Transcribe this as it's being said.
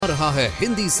रहा है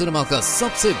हिंदी सिनेमा का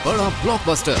सबसे बड़ा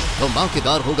ब्लॉकबस्टर।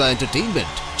 धमाकेदार होगा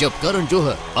एंटरटेनमेंट जब करण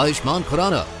जौहर, आयुष्मान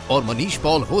खुराना और मनीष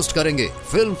पॉल होस्ट करेंगे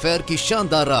फिल्म फेयर की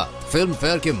शानदार रात। फिल्म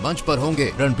फेयर के मंच पर होंगे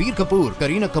रणबीर कपूर,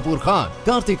 करीना कपूर खान,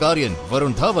 कार्तिक आर्यन,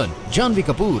 वरुण धवन, जानवी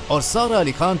कपूर और सारा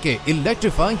अली खान के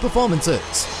इलेक्ट्रीफाइंग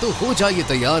परफॉर्मेंसेस। तो हो जाइए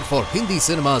तैयार for Hindi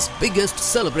cinema's biggest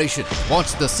celebration.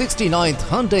 Watch the 69th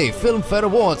Hyundai Film Fair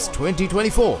Awards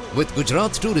 2024 with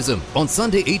Gujarat Tourism on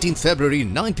Sunday 18th February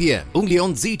 9 p.m. only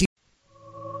on ZT.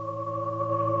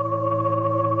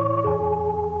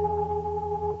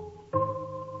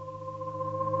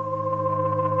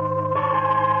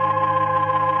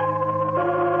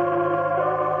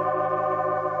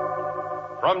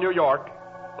 From New York,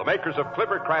 the makers of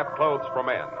Clippercraft Clothes for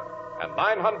Men and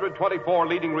 924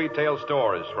 leading retail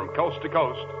stores from coast to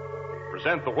coast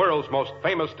present the world's most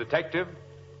famous detective,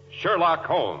 Sherlock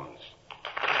Holmes.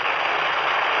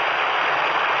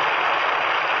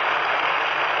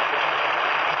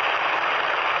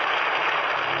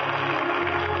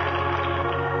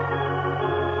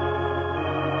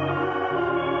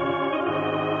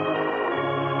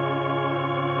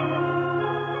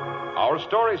 Our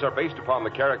stories are based upon the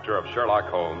character of Sherlock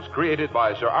Holmes, created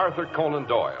by Sir Arthur Conan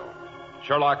Doyle.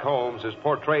 Sherlock Holmes is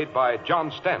portrayed by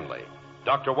John Stanley,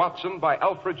 Dr. Watson by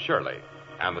Alfred Shirley,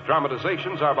 and the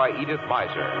dramatizations are by Edith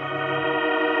Meiser.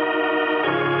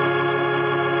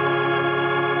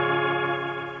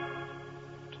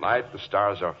 Tonight, the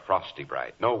stars are frosty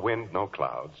bright. No wind, no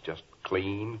clouds, just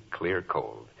clean, clear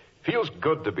cold. Feels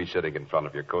good to be sitting in front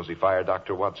of your cozy fire,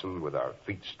 Dr. Watson, with our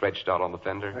feet stretched out on the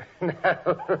fender.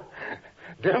 No,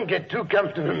 don't get too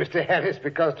comfortable, Mr. Harris,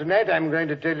 because tonight I'm going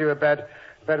to tell you about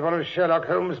one of Sherlock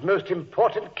Holmes' most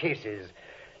important cases.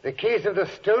 The case of the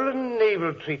stolen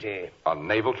naval treaty. A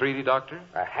naval treaty, Doctor?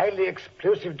 A highly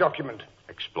explosive document.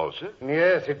 Explosive?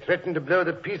 Yes, it threatened to blow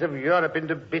the peace of Europe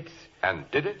into bits. And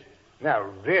did it? Now,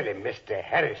 really, Mr.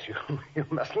 Harris, you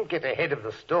mustn't get ahead of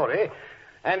the story.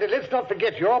 And let's not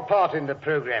forget your part in the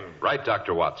program. Right,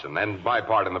 Dr. Watson. And my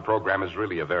part in the program is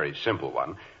really a very simple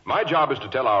one. My job is to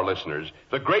tell our listeners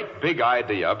the great big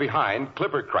idea behind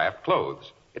Clippercraft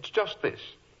Clothes. It's just this: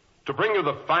 to bring you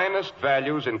the finest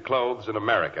values in clothes in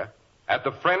America at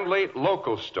the friendly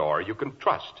local store you can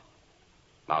trust.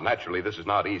 Now, naturally, this is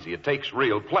not easy. It takes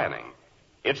real planning.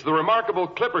 It's the remarkable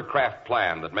Clippercraft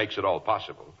plan that makes it all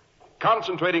possible,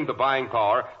 concentrating the buying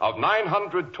power of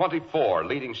 924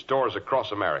 leading stores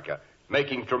across America,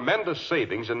 making tremendous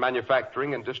savings in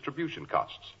manufacturing and distribution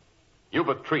costs. You've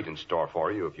a treat in store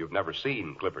for you if you've never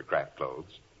seen Clippercraft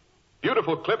clothes.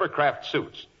 Beautiful Clippercraft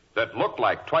suits that look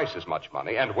like twice as much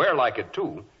money and wear like it,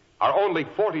 too, are only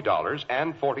 $40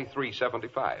 and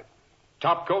 $43.75.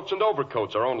 Top coats and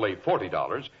overcoats are only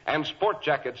 $40, and sport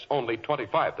jackets only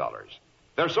 $25.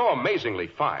 They're so amazingly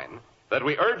fine that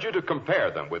we urge you to compare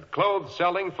them with clothes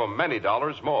selling for many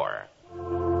dollars more.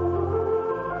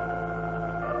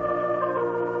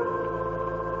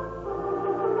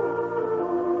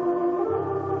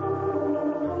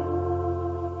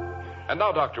 And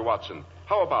now, Dr. Watson,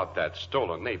 how about that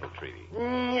stolen naval treaty?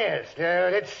 Yes,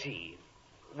 let's see.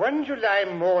 One July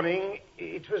morning,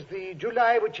 it was the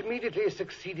July which immediately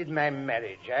succeeded my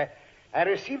marriage, I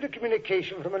received a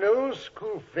communication from an old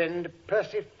school friend,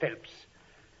 Percy Phelps.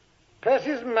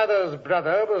 Percy's mother's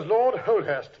brother was Lord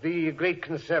Holmes-The, the great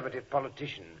conservative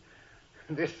politician.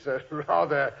 This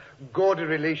rather gaudy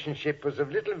relationship was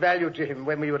of little value to him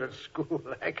when we were at school,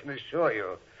 I can assure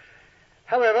you.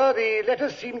 However, the letter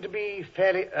seemed to be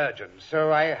fairly urgent,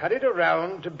 so I hurried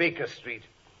around to Baker Street.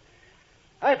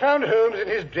 I found Holmes in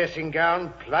his dressing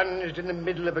gown, plunged in the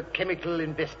middle of a chemical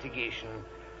investigation.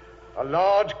 A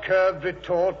large curved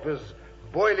retort was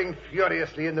boiling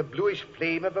furiously in the bluish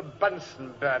flame of a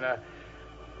Bunsen burner.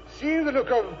 Seeing the look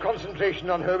of concentration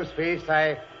on Holmes' face,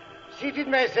 I seated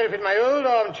myself in my old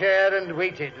armchair and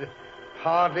waited,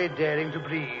 hardly daring to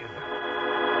breathe.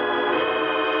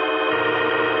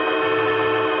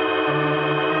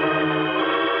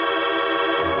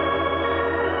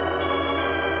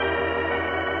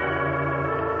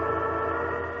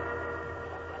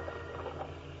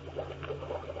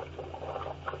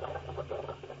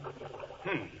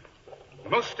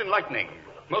 Most enlightening.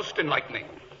 Most enlightening.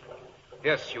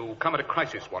 Yes, you come at a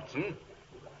crisis, Watson.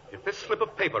 If this slip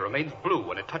of paper remains blue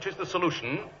when it touches the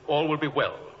solution, all will be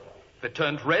well. If it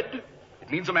turns red, it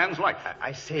means a man's life.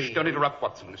 I say... Shh, don't interrupt,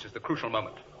 Watson. This is the crucial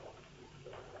moment.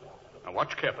 Now,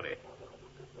 watch carefully.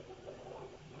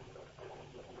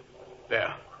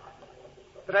 There.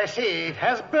 But I say, it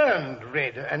has burned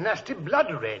red, a nasty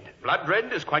blood red. Blood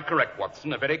red is quite correct,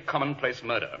 Watson. A very commonplace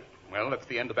murder. Well, that's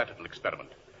the end of that little experiment.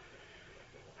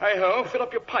 Hi-ho, fill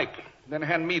up your pipe. Then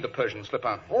hand me the Persian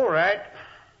slipper. All right.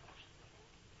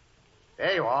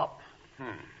 There you are.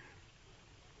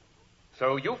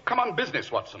 So you've come on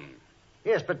business, Watson.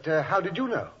 Yes, but how did you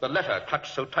know? The letter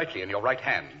clutched so tightly in your right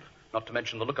hand, not to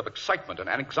mention the look of excitement and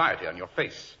anxiety on your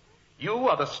face. You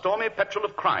are the stormy petrel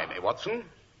of crime, eh, Watson?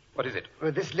 What is it?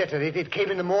 Well, this letter, it came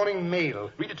in the morning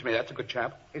mail. Read it to me, that's a good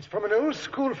chap. It's from an old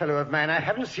schoolfellow of mine. I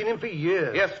haven't seen him for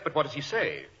years. Yes, but what does he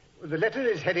say? The letter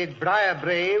is headed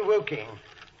Briar-Bray, Woking.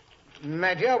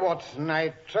 My dear Watson,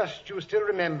 I trust you still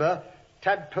remember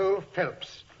Tadpole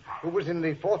Phelps, who was in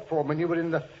the 4th form when you were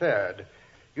in the 3rd.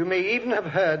 You may even have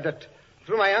heard that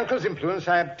through my uncle's influence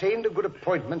I obtained a good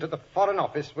appointment at the Foreign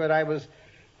Office where I was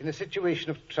in a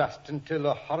situation of trust until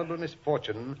a horrible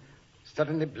misfortune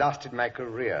suddenly blasted my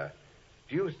career.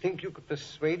 Do you think you could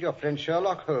persuade your friend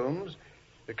Sherlock Holmes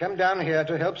to come down here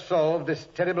to help solve this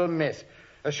terrible mess?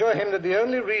 Assure him that the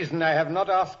only reason I have not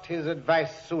asked his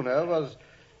advice sooner was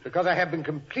because I have been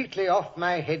completely off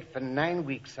my head for 9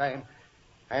 weeks. I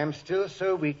am still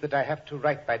so weak that I have to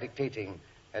write by dictating,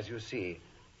 as you see.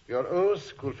 Your old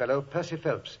schoolfellow, Percy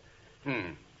Phelps.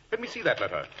 Let me see that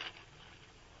letter.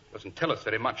 Doesn't tell us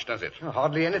very much, does it? Oh,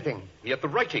 hardly anything. Yet the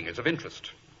writing is of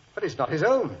interest. But it's not his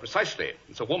own. Precisely.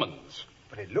 It's a woman's.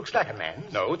 But it looks like a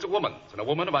man's. No, it's a woman's, and a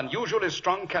woman of unusually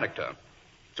strong character.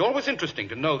 It's always interesting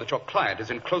to know that your client is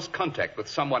in close contact with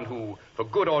someone who, for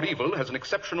good or evil, has an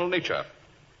exceptional nature.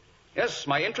 Yes,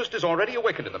 my interest is already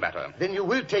awakened in the matter. Then you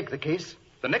will take the case?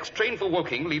 The next train for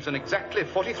Woking leaves in exactly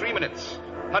 43 minutes.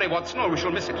 Hurry, Watson, or we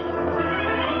shall miss it.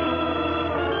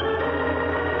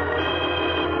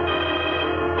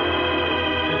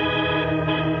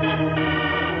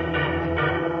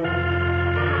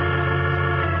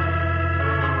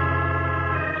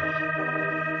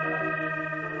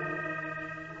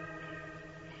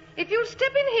 If you'll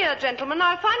step in here, gentlemen,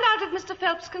 I'll find out if Mr.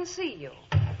 Phelps can see you.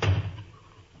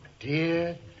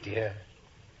 Dear, dear.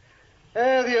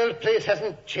 The old place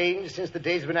hasn't changed since the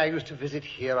days when I used to visit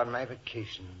here on my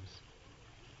vacations.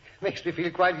 Makes me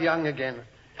feel quite young again.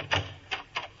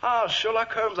 Ah,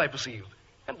 Sherlock Holmes, I perceive.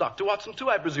 And Dr. Watson, too,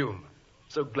 I presume.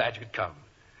 So glad you could come.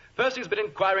 Percy's been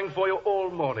inquiring for you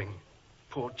all morning.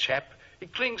 Poor chap. He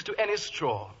clings to any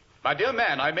straw. My dear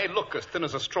man, I may look as thin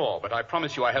as a straw, but I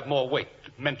promise you I have more weight,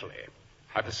 mentally.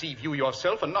 I perceive you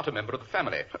yourself are not a member of the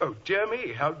family. Oh, dear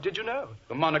me. How did you know?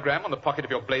 The monogram on the pocket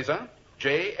of your blazer,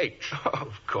 J.H. Oh,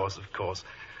 of course, of course.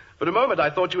 For a moment,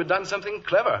 I thought you had done something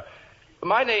clever.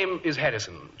 My name is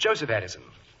Harrison, Joseph Harrison.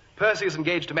 Percy is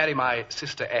engaged to marry my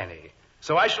sister Annie.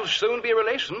 So I shall soon be a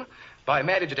relation, by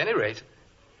marriage at any rate.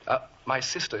 My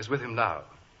sister is with him now.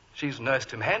 She's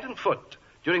nursed him hand and foot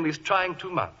during these trying 2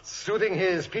 months. Soothing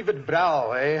his fevered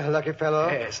brow, eh, lucky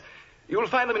fellow? Yes. You'll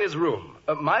find them in his room.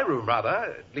 My room,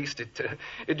 rather. At least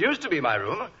it used to be my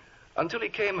room, until he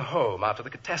came home after the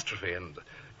catastrophe and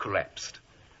collapsed.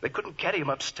 They couldn't carry him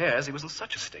upstairs. He was in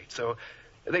such a state, so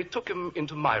they took him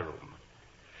into my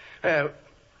room.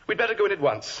 We'd better go in at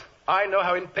once. I know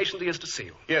how impatient he is to see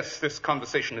you. Yes, this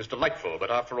conversation is delightful,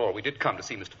 but after all, we did come to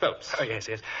see Mr. Phelps. Oh, yes.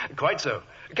 Quite so.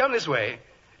 Come this way.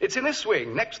 It's in this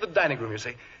wing, next to the dining room, you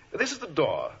see. This is the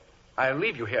door. I'll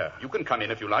leave you here. You can come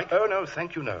in if you like. Oh, no,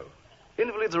 thank you, no.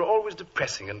 Invalids are always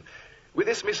depressing, and with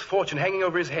this misfortune hanging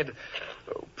over his head...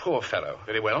 Oh, poor fellow.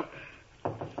 Very well.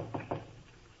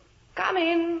 Come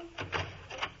in.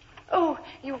 Oh,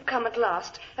 you've come at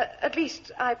last. At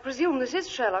least, I presume this is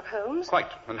Sherlock Holmes.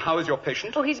 Quite. And how is your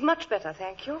patient? Oh, he's much better,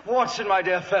 thank you. Watson, my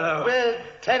dear fellow. Well,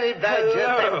 Terry Badger,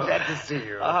 Hello. I'm glad to see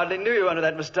you. I hardly knew you under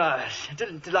that moustache.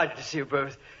 Delighted to see you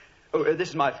both. Oh, this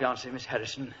is my fiancée, Miss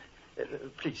Harrison.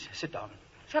 Please, sit down.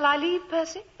 Shall I leave,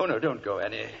 Percy? Oh, no, don't go,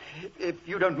 Annie. If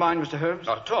you don't mind, Mr. Holmes.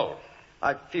 Not at all.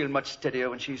 I feel much steadier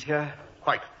when she's here.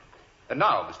 Quite. And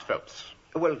now, Mr. Phelps.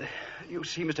 Well, you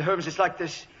see, Mr. Holmes, it's like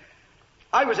this.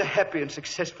 I was a happy and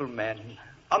successful man,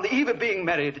 on the eve of being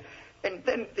married, and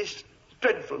then this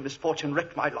dreadful misfortune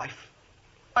wrecked my life.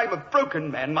 I'm a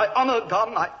broken man, my honor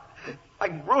gone.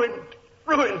 I'm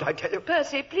ruined, I tell you.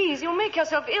 Percy, please, you'll make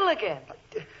yourself ill again.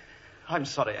 I'm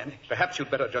sorry, Annie. Perhaps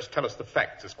you'd better just tell us the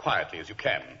facts as quietly as you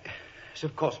can. Yes,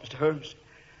 of course, Mr. Holmes.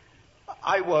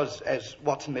 I was, as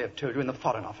Watson may have told you, in the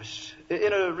Foreign Office,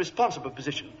 in a responsible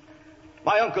position.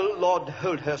 My uncle, Lord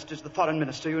Holdhurst, is the Foreign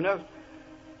Minister, you know.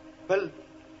 Well,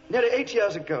 nearly 8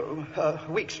 years ago,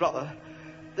 weeks rather,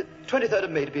 the 23rd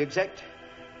of May to be exact,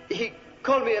 he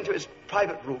called me into his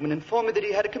private room and informed me that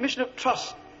he had a commission of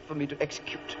trust for me to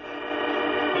execute.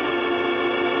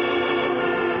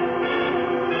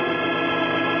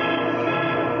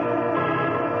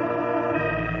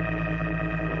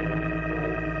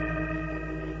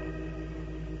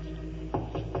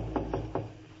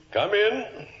 Come in.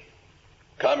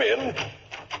 Come in.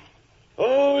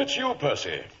 Oh, it's you,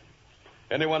 Percy.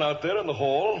 Anyone out there in the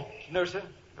hall? No, sir.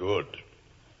 Good.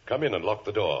 Come in and lock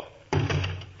the door.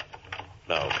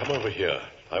 Now, come over here.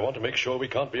 I want to make sure we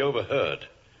can't be overheard.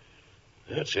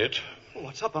 That's it.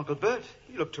 What's up, Uncle Bert?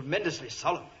 You look tremendously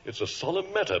solemn. It's a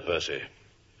solemn matter, Percy.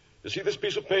 You see this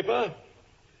piece of paper?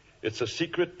 It's a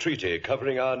secret treaty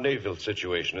covering our naval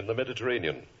situation in the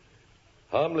Mediterranean.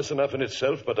 Harmless enough in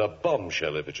itself, but a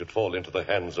bombshell if it should fall into the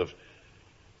hands of,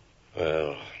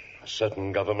 well, a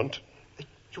certain government.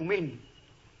 You mean?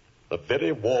 The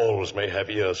very walls may have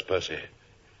ears, Percy.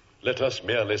 Let us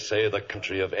merely say the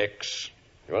country of X.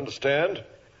 You understand?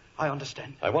 I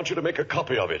understand. I want you to make a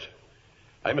copy of it.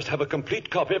 I must have a complete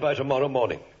copy by tomorrow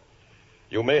morning.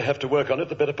 You may have to work on it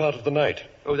the better part of the night.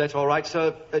 Oh, that's all right,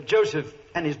 sir. Joseph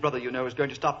and his brother, you know, is going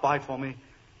to stop by for me.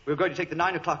 We're going to take the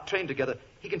 9 o'clock train together.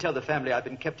 He can tell the family I've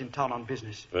been kept in town on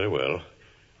business. Very well.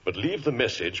 But leave the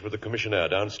message with the commissioner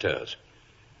downstairs.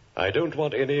 I don't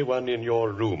want anyone in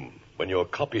your room when you're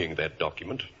copying that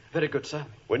document. Very good, sir.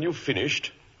 When you've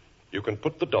finished, you can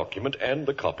put the document and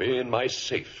the copy in my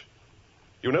safe.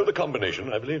 You know the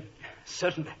combination, I believe?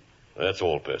 Certainly. That's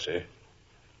all, Percy.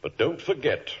 But don't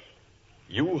forget,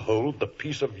 you hold the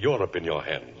peace of Europe in your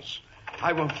hands.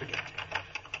 I won't forget.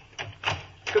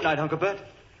 Good night, Uncle Bert.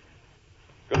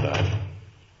 Good night.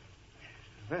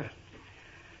 Well,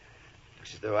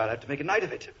 looks as though I'll have to make a night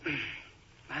of it.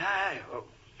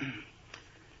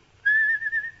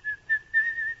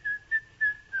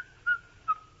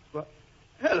 Well,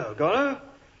 hello, Goro.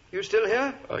 You still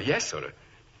here? Yes, sir.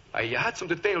 I had some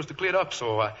details to clear up,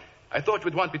 so I thought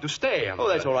you'd want me to stay. Oh,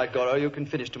 that's all right, Goro. You can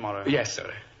finish tomorrow. Yes, sir.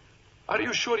 Are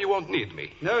you sure you won't need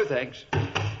me? No, thanks.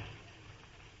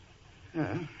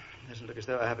 Doesn't look as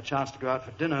though I have a chance to go out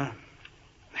for dinner.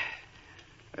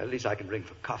 Well, at least I can ring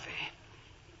for coffee.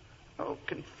 Oh,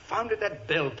 confound it, that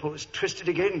bell pull is twisted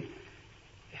again.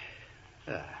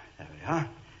 There we are.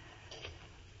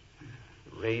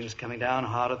 The rain's coming down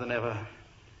harder than ever.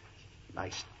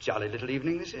 Nice, jolly little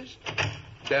evening this is.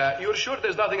 You're sure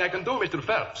there's nothing I can do, Mr.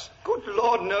 Phelps? Good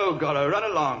Lord, no, Goro. Run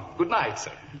along. Good night,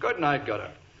 sir. Good night, Goro.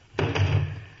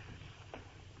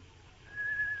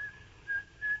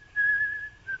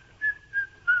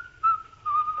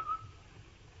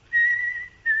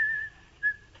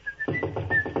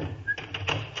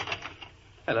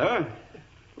 Hello.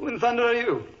 Who in thunder are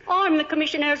you? I'm the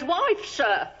commissioner's wife,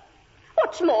 sir.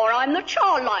 What's more, I'm the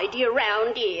char lady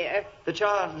around here. The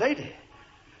char lady?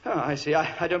 Oh, I see.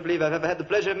 I don't believe I've ever had the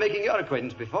pleasure of making your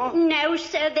acquaintance before. No,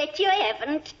 sir, that you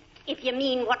haven't. If you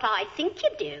mean what I think you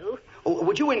do. Oh,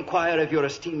 would you inquire if your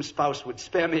esteemed spouse would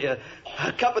spare me a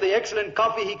cup of the excellent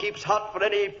coffee he keeps hot for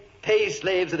any pay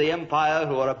slaves of the Empire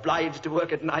who are obliged to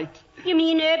work at night? You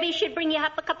mean Herbie should bring you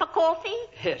up a cup of coffee?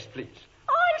 Yes, please.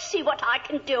 I'll see what I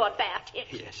can do about it.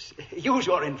 Yes, use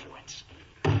your influence.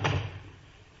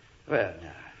 Well,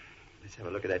 now, let's have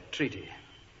a look at that treaty.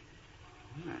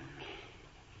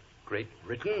 Great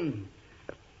Britain,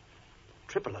 a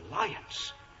triple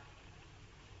alliance.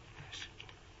 Yes.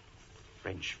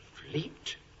 French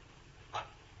fleet,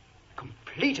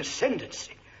 complete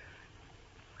ascendancy.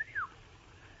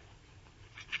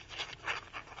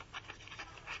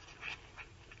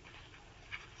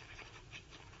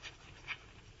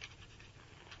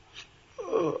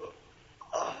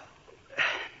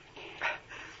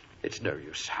 It's no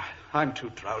use. I'm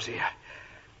too drowsy.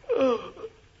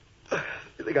 I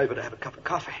think I'd better have a cup of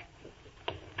coffee.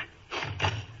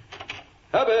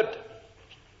 Herbert!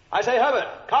 I say,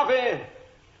 Herbert, coffee!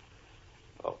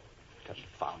 Oh,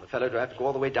 confound the fellow. Do I have to go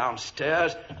all the way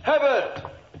downstairs? Herbert!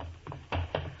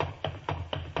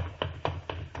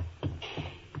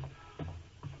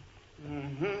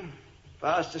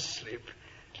 Fast asleep.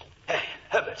 Hey,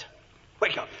 Herbert,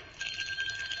 wake up.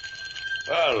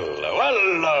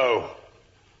 Hello.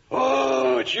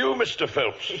 Oh, it's you, Mr.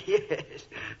 Phelps. Yes.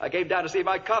 I came down to see if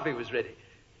my coffee was ready.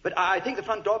 But I think the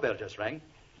front doorbell just rang.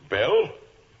 Bell?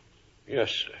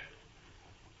 Yes, sir.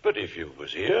 But if you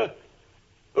was here,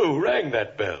 who rang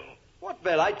that bell? What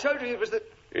bell? I told you it was the...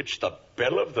 It's the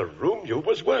bell of the room you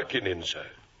was working in, sir.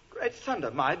 Great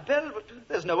thunder, my bell, but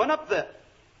there's no one up there.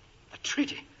 The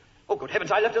treaty. Oh, good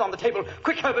heavens, I left it on the table.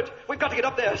 Quick, Herbert, we've got to get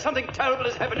up there. Something terrible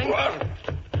is happening. What?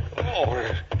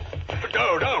 Oh,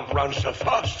 no, don't run so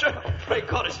fast, sir. Pray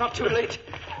God it's not too late.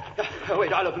 Oh,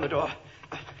 wait, I'll open the door.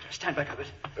 Stand back, Herbert.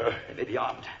 They may be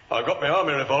armed. I've got my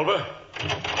army revolver.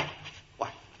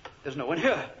 What? There's no one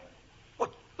here.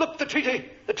 What? Look, the treaty.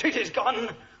 The treaty's gone.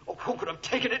 Oh, who could have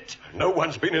taken it? No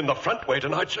one's been in the front way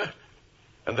tonight, sir.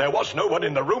 And there was no one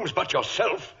in the rooms but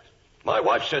yourself. My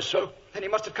wife says so. Then he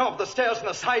must have come up the stairs from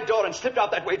the side door and slipped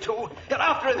out that way, too. Get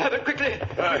after him, Herbert, quickly.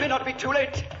 It may not be too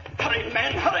late. Hurry,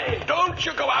 man, hurry. Don't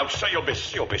you go out, sir. You'll be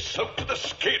soaked to the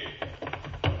skin.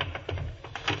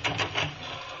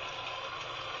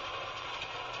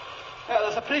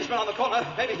 There's a policeman on the corner.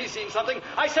 Maybe he's seen something.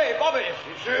 I say, Bobby.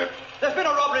 Yes, sir. There's been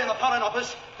a robbery in the Foreign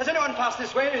Office. Has anyone passed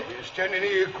this way? We're standing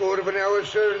here a quarter of an hour,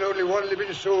 sir, and only one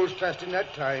living soul's passed in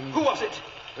that time. Who was it?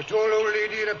 A tall old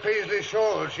lady in a paisley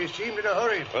shawl. She seemed in a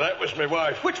hurry. Well, that was my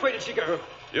wife. Which way did she go?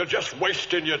 You're just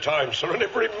wasting your time, sir, and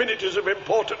every minute is of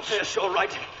importance. Yes, all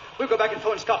right. We'll go back and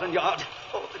phone Scotland Yard.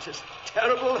 Oh, this is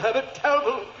terrible, Herbert,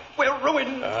 terrible. We're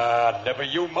ruined. Never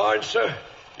you mind, sir.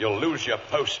 You'll lose your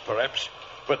post, perhaps,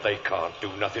 but they can't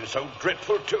do nothing so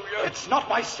dreadful to you. It's not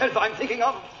myself I'm thinking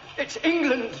of. It's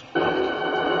England.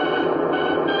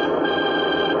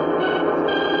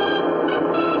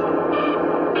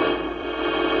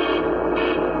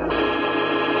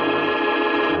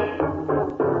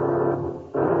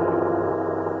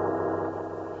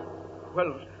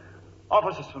 Well,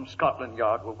 officers from Scotland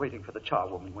Yard were waiting for the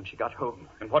charwoman when she got home.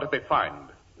 And what did they find?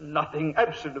 Nothing,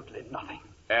 absolutely nothing.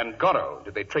 And Gorrow,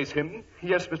 did they trace him?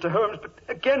 Yes, Mr. Holmes, but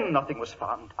again nothing was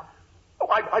found. Oh,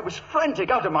 I was frantic,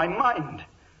 out of my mind.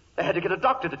 They had to get a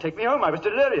doctor to take me home. I was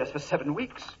delirious for 7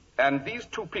 weeks. And these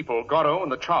two people, Gorrow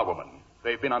and the charwoman,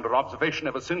 they've been under observation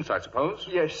ever since, I suppose?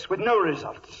 Yes, with no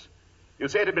results. You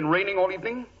say it had been raining all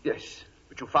evening? Yes.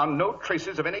 But you found no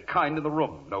traces of any kind in the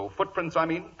room? No footprints, I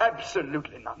mean?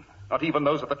 Absolutely none. Not even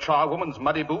those of the charwoman's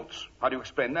muddy boots? How do you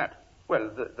explain that? Well,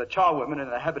 the charwomen are in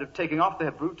the habit of taking off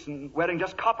their boots and wearing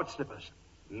just carpet slippers.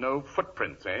 No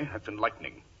footprints, eh? That's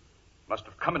enlightening. Must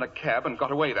have come in a cab and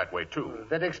got away that way, too.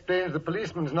 That explains the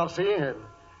policeman's not seeing him.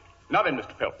 Now then,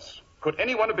 Mr. Phelps, could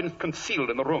anyone have been concealed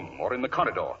in the room or in the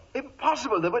corridor?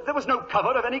 Impossible. There was no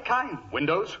cover of any kind.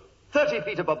 Windows? 30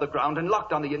 feet above the ground and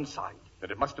locked on the inside.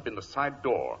 Then it must have been the side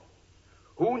door.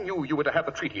 Who knew you were to have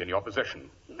the treaty in your possession?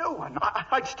 No one.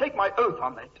 I'd stake my oath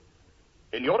on that.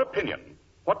 In your opinion,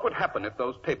 what would happen if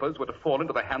those papers were to fall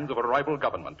into the hands of a rival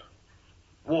government?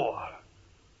 War.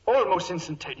 Almost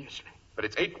instantaneously. But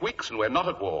it's 8 weeks and we're not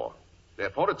at war.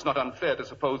 Therefore, it's not unfair to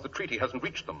suppose the treaty hasn't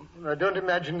reached them. I don't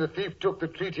imagine the thief took the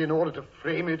treaty in order to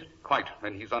frame it. Quite,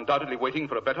 and he's undoubtedly waiting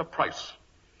for a better price.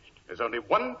 There's only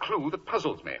one clue that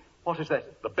puzzles me. What is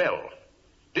that? The bell.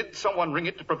 Did someone ring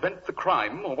it to prevent the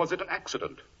crime, or was it an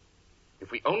accident?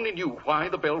 If we only knew why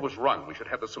the bell was rung, we should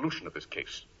have the solution of this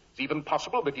case. It's even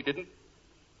possible that he didn't...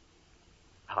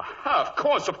 Aha, of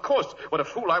course. What a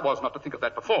fool I was not to think of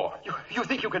that before. You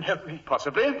think you can help me?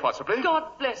 Possibly.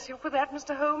 God bless you for that,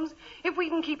 Mr. Holmes. If we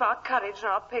can keep our courage and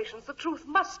our patience, the truth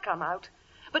must come out.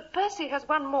 But Percy has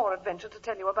one more adventure to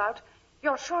tell you about.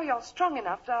 You're sure you're strong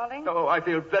enough, darling? Oh, I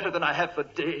feel better than I have for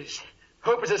days.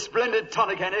 Hope is a splendid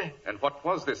tonic, Annie. And what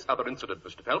was this other incident,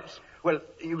 Mr. Phelps? Well,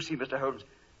 you see, Mr. Holmes,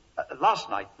 last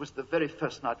night was the very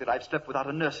first night that I've slept without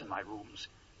a nurse in my rooms.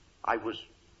 I was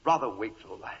rather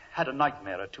wakeful. I had a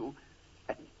nightmare or two.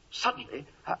 And suddenly,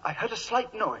 I heard a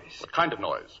slight noise. What kind of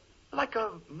noise? Like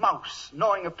a mouse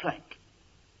gnawing a plank.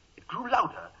 It grew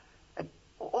louder. And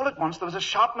all at once, there was a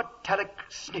sharp metallic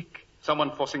snick.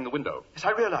 Someone forcing the window. Yes,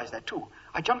 I realized that, too.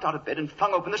 I jumped out of bed and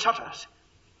flung open the shutters.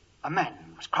 A man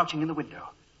was crouching in the window.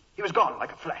 He was gone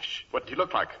like a flash. What did he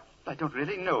look like? I don't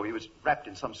really know. He was wrapped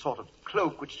in some sort of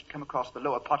cloak which came across the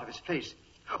lower part of his face.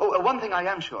 Oh, one thing I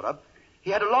am sure of. He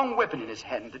had a long weapon in his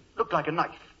hand that looked like a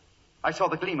knife. I saw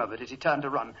the gleam of it as he turned to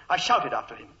run. I shouted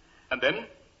after him. And then?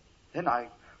 Then I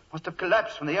must have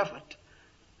collapsed from the effort.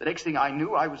 The next thing I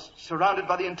knew, I was surrounded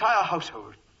by the entire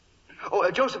household. Oh,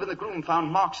 Joseph and the groom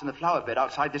found marks in the flower bed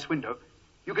outside this window.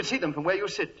 You can see them from where you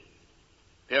sit.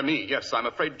 Dear me, yes, I'm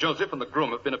afraid Joseph and the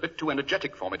groom have been a bit too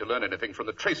energetic for me to learn anything from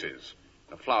the traces.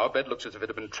 The flower bed looks as if it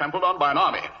had been trampled on by an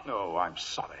army. Oh, I'm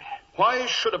sorry. Why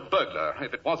should a burglar,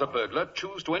 if it was a burglar,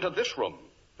 choose to enter this room?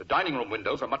 The dining room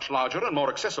windows are much larger and more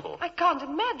accessible. I can't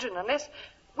imagine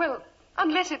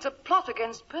unless it's a plot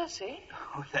against Percy.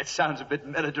 Oh, that sounds a bit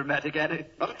melodramatic, Annie.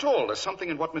 Not at all. There's something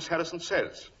in what Miss Harrison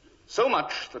says. So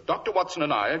much that Dr. Watson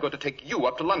and I are going to take you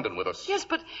up to London with us. Yes,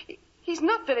 but he's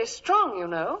not very strong, you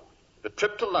know. The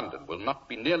trip to London will not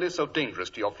be nearly so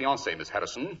dangerous to your fiancé, Miss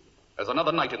Harrison, as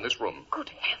another night in this room. Good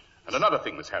heavens. And another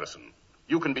thing, Miss Harrison.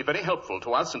 You can be very helpful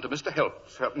to us and to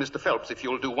Mr. Phelps if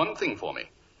you'll do one thing for me.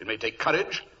 It may take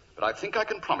courage, but I think I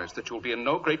can promise that you'll be in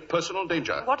no great personal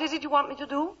danger. What is it you want me to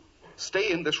do?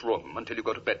 Stay in this room until you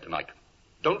go to bed tonight.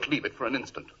 Don't leave it for an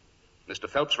instant. Mr.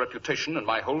 Phelps' reputation and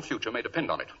my whole future may depend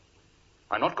on it.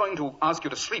 I'm not going to ask you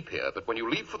to sleep here, but when you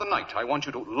leave for the night, I want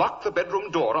you to lock the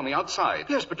bedroom door on the outside.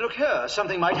 Yes, but look here.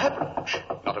 Something might happen. Shh.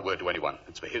 Not a word to anyone.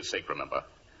 It's for his sake, remember.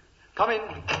 Come in.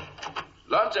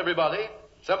 Lunch, everybody.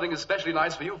 Something especially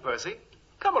nice for you, Percy.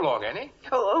 Come along, Annie.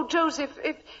 Oh, Joseph,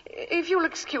 if you'll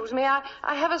excuse me, I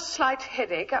have a slight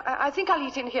headache. I think I'll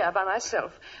eat in here by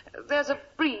myself. There's a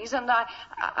breeze, and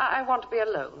I want to be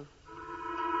alone.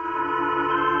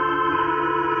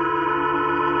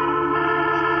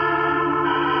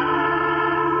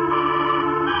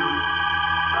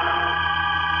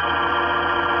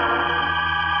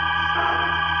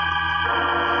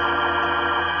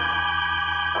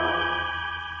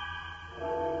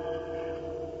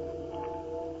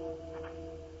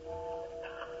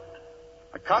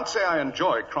 I can't say I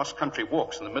enjoy cross-country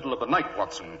walks in the middle of the night,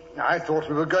 Watson. I thought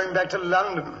we were going back to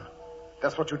London.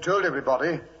 That's what you told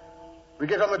everybody. We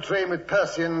get on the train with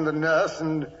Percy and the nurse,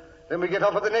 and then we get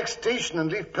off at the next station and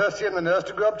leave Percy and the nurse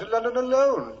to go up to London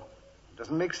alone. It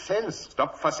doesn't make sense.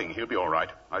 Stop fussing. He'll be all right.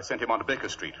 I sent him on to Baker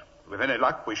Street. With any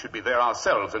luck, we should be there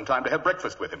ourselves in time to have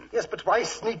breakfast with him. Yes, but why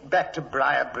sneak back to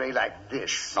Briarbrae like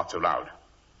this? Not so loud.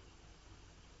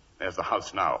 There's the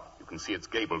house now. You can see its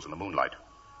gables in the moonlight.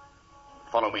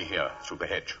 Follow me here, through the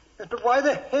hedge. Yes, but why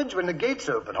the hedge when the gate's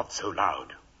open? Not so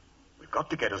loud. We've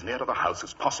got to get as near to the house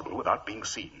as possible without being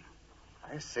seen.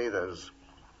 I say there's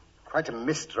quite a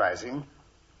mist rising.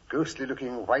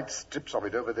 Ghostly-looking white strips of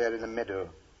it over there in the meadow.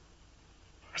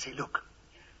 I say, look.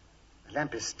 The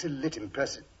lamp is still lit in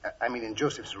in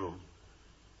Joseph's room.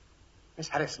 Miss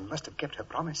Harrison must have kept her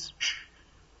promise. Shh.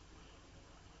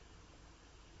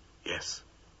 Yes.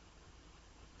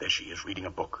 There she is, reading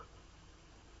a book.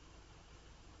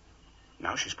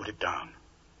 Now she's put it down.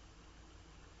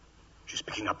 She's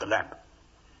picking up the lamp.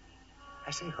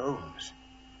 I say, Holmes,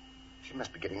 she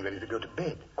must be getting ready to go to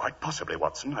bed. Quite possibly,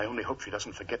 Watson. I only hope she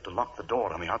doesn't forget to lock the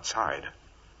door on the outside.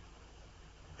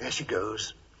 There she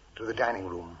goes, to the dining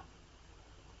room.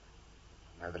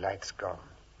 Now the light's gone.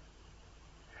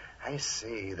 I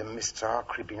say, the mists are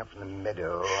creeping up from the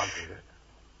meadow, aren't they?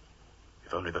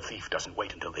 If only the thief doesn't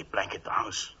wait until they blanket the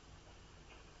house.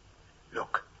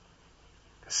 Look.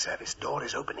 The service door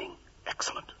is opening.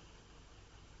 Excellent.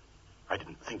 I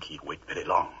didn't think he'd wait very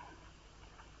long.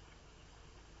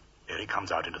 There he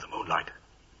comes out into the moonlight.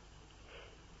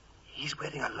 He's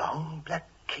wearing a long black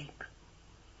cape.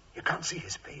 You can't see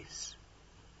his face.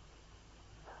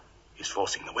 He's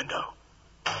forcing the window.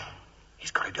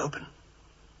 He's got it open.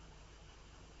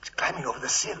 He's climbing over the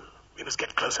sill. We must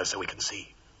get closer so we can see.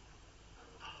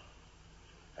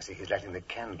 I see he's lighting the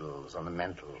candles on the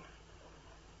mantel.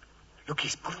 Look,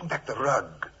 he's pulling back the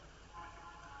rug.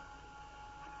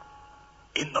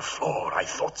 In the floor, I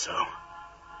thought so.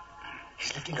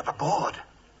 He's lifting up a board.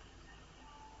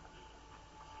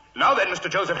 Now then, Mr.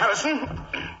 Joseph Harrison,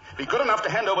 be good enough to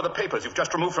hand over the papers you've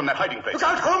just removed from that hiding place. Look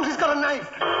out, Holmes, he's got a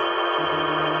knife.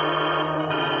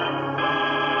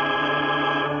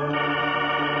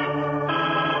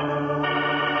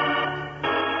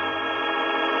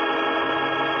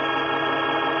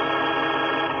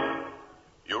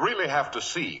 Have to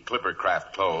see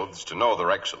Clippercraft clothes to know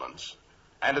their excellence.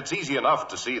 And it's easy enough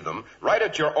to see them right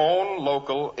at your own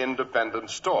local independent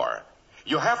store.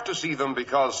 You have to see them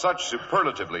because such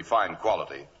superlatively fine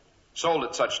quality, sold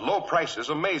at such low prices,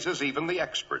 amazes even the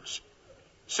experts.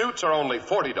 Suits are only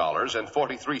 $40 and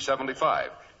 $43.75.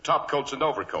 Top coats and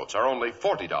overcoats are only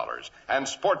 $40, and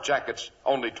sport jackets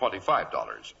only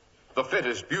 $25. The fit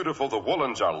is beautiful, the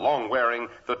woolens are long-wearing,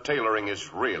 the tailoring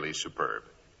is really superb.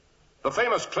 The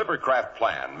famous Clippercraft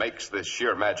plan makes this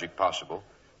sheer magic possible,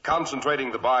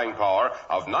 concentrating the buying power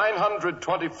of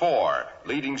 924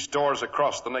 leading stores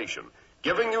across the nation,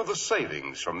 giving you the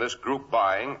savings from this group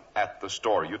buying at the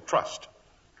store you trust.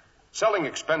 Selling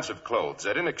expensive clothes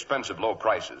at inexpensive low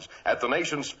prices at the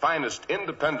nation's finest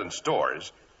independent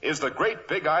stores is the great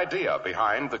big idea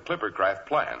behind the Clippercraft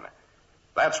plan.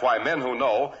 That's why men who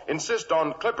know insist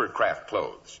on Clippercraft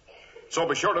clothes. So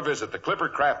be sure to visit the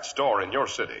Clippercraft store in your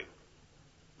city.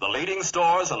 The leading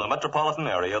stores in the metropolitan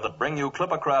area that bring you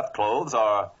Clippercraft clothes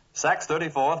are Saks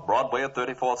 34th, Broadway at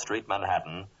 34th Street,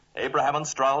 Manhattan, Abraham and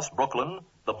Straus, Brooklyn,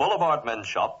 the Boulevard Men's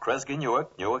Shop, Kresge,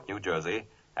 Newark, New Jersey,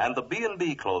 and the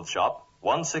B&B Clothes Shop,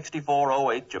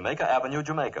 16408 Jamaica Avenue,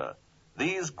 Jamaica.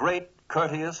 These great,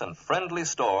 courteous, and friendly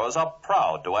stores are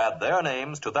proud to add their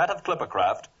names to that of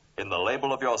Clippercraft in the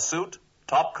label of your suit,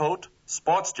 top coat,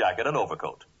 sports jacket, and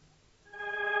overcoat.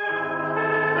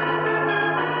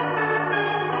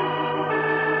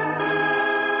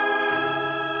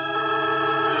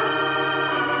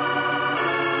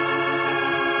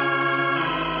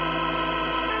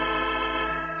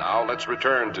 Let's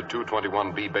return to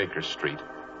 221B Baker Street,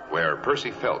 where Percy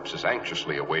Phelps is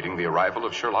anxiously awaiting the arrival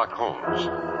of Sherlock Holmes.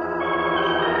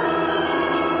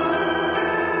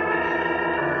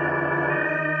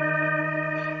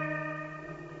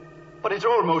 What But it's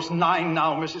almost 9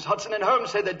 now, Mrs. Hudson, and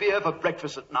Holmes said they'd be here for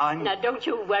breakfast at 9. Now, don't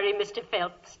you worry, Mr.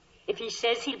 Phelps. If he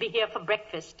says he'll be here for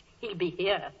breakfast, he'll be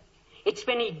here. It's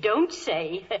when he don't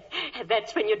say,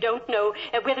 that's when you don't know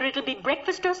whether it'll be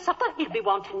breakfast or supper he'll be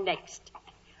wanting next.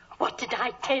 What did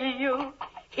I tell you?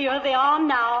 Here they are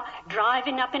now,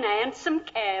 driving up in a handsome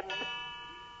cab.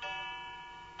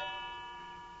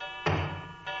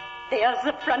 There's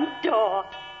the front door,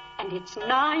 and it's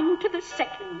 9 to the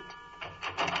second.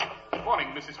 Good morning,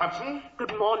 Mrs. Hudson.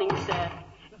 Good morning, sir.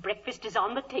 Breakfast is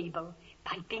on the table,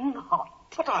 piping hot.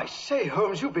 But I say,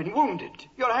 Holmes, you've been wounded.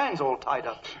 Your hand's all tied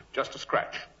up. Just a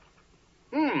scratch.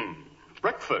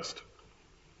 Breakfast.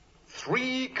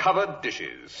 3 covered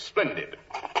dishes. Splendid.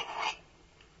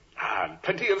 And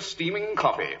plenty of steaming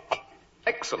coffee.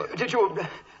 Excellent. Did you...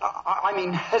 I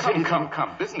mean...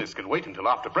 Come. Business can wait until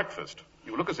after breakfast.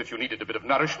 You look as if you needed a bit of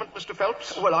nourishment, Mr.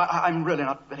 Phelps. Well, I'm really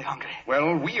not very hungry.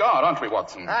 Well, we are, aren't we,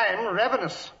 Watson? I'm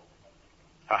ravenous.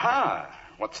 Aha!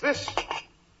 What's this?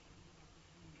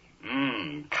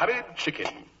 Curried chicken.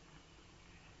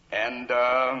 And,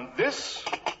 this?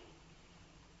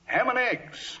 Ham and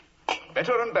eggs.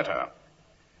 Better and better.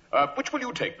 Which will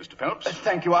you take, Mr. Phelps?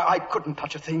 Thank you. I couldn't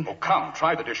touch a thing. Oh, come,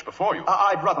 try the dish before you.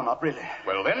 I'd rather not, really.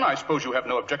 Well, then, I suppose you have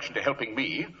no objection to helping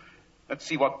me. Let's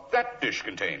see what that dish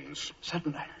contains.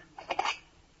 Certainly.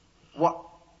 What?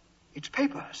 It's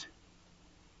papers.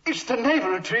 It's the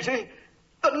naval treaty.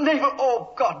 The naval...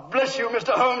 Oh, God bless you,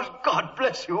 Mr. Holmes. God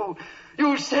bless you.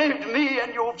 You saved me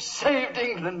and you've saved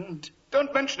England.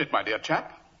 Don't mention it, my dear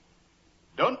chap.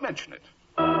 Don't mention it.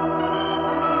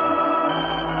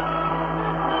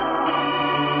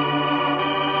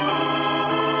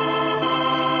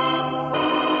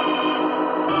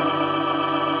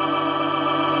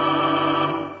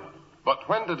 But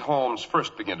when did Holmes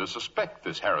first begin to suspect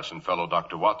this Harrison fellow,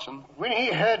 Dr. Watson? When he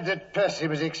heard that Percy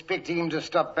was expecting him to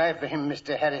stop by for him,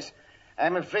 Mr. Harris,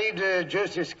 I'm afraid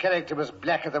Joseph's character was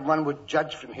blacker than one would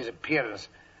judge from his appearance.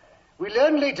 We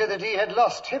learned later that he had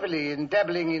lost heavily in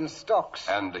dabbling in stocks.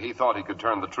 And he thought he could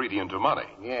turn the treaty into money.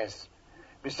 Yes.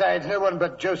 Besides, no one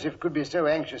but Joseph could be so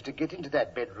anxious to get into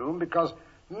that bedroom because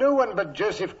no one but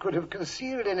Joseph could have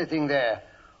concealed anything there.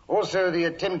 Also, the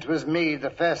attempt was made the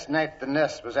first night the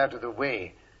nurse was out of the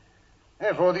way.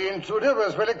 Therefore, the intruder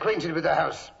was well acquainted with the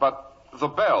house. But the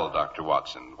bell, Dr.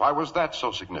 Watson, why was that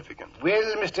so significant?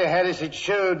 Well, Mr. Harris, it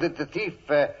showed that the thief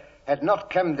had not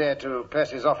come there to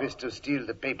Percy's office to steal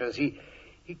the papers. He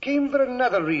came for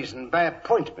another reason, by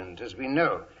appointment, as we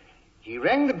know. He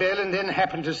rang the bell and then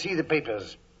happened to see the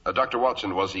papers. Dr.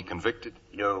 Watson, was he convicted?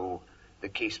 No, the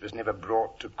case was never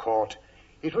brought to court.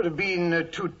 It would have been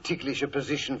too ticklish a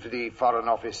position for the Foreign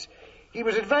Office. He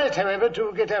was advised, however,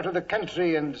 to get out of the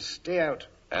country and stay out.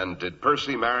 And did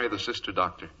Percy marry the sister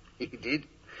doctor? He did.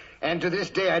 And to this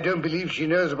day, I don't believe she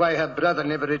knows why her brother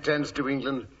never returns to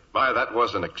England. My, that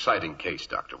was an exciting case,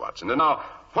 Dr. Watson. And now,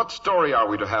 what story are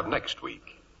we to have next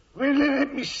week? Well,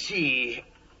 let me see.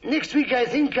 Next week, I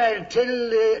think I'll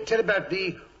tell about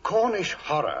the Cornish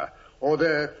horror, or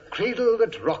the cradle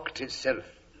that rocked itself.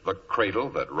 The cradle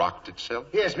that rocked itself?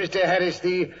 Yes, Mr. Harris,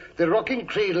 the rocking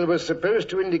cradle was supposed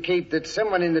to indicate that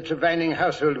someone in the Trevining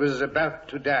household was about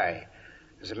to die.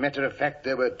 As a matter of fact,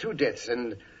 there were 2 deaths,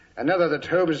 and another that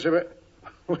Holmes...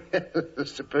 Well,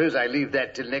 suppose I leave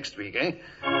that till next week, eh?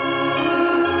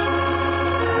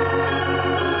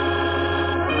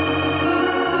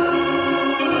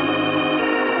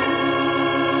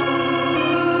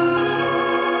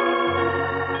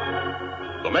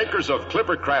 The makers of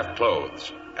Clippercraft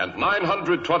clothes and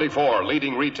 924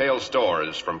 leading retail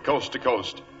stores from coast to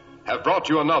coast have brought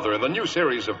you another in the new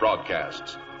series of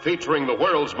broadcasts featuring the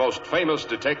world's most famous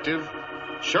detective,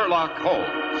 Sherlock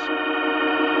Holmes.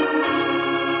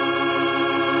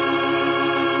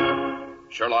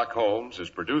 Sherlock Holmes is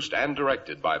produced and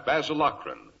directed by Basil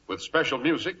Lochran, with special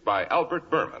music by Albert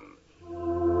Berman.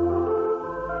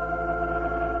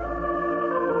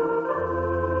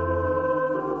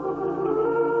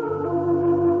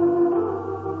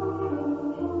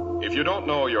 If you don't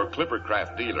know your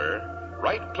Clippercraft dealer,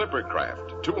 write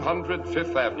Clippercraft, 200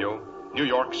 Fifth Avenue, New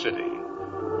York City.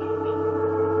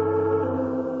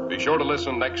 Be sure to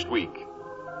listen next week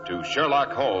to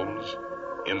Sherlock Holmes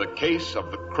in the case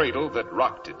of the cradle that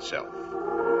rocked itself.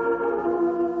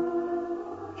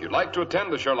 If you'd like to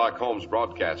attend the Sherlock Holmes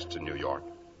broadcasts in New York,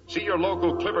 see your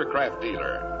local Clippercraft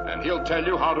dealer, and he'll tell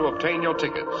you how to obtain your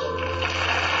tickets.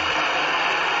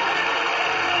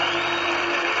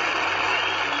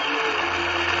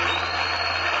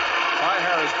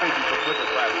 Speaking for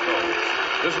Clippercraft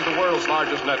Clothes. This is the world's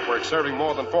largest network serving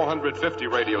more than 450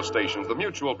 radio stations, the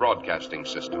Mutual Broadcasting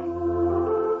System.